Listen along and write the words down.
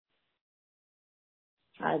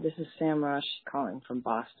Hi, this is Sam Rush calling from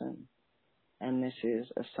Boston, and this is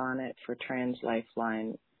a sonnet for Trans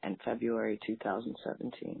Lifeline in February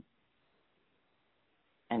 2017,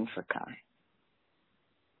 and for Kai.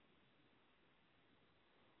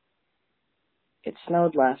 It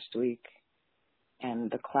snowed last week,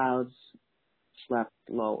 and the clouds slept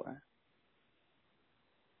lower.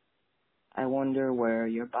 I wonder where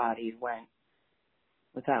your body went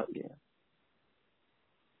without you.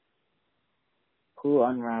 Who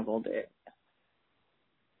unraveled it,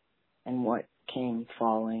 and what came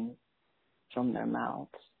falling from their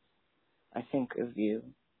mouths? I think of you,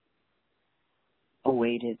 a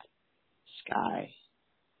weighted sky,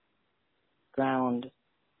 ground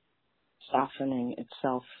softening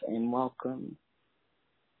itself in welcome,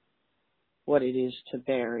 what it is to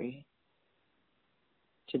bury,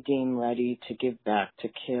 to deem ready, to give back, to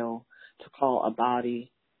kill, to call a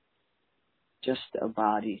body, just a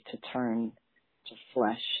body, to turn to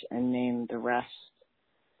flesh and name the rest,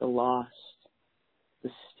 the lost, the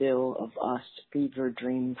still of us, fever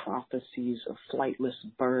dream prophecies of flightless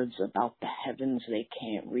birds about the heavens they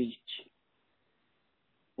can't reach.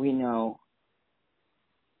 We know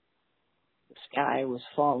the sky was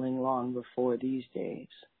falling long before these days.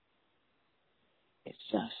 It's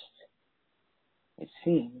just, it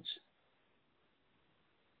seems,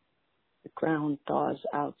 the ground thaws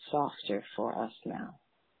out softer for us now.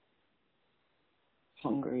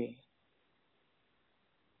 Hungry,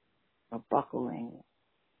 or buckling,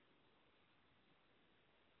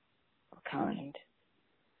 or kind.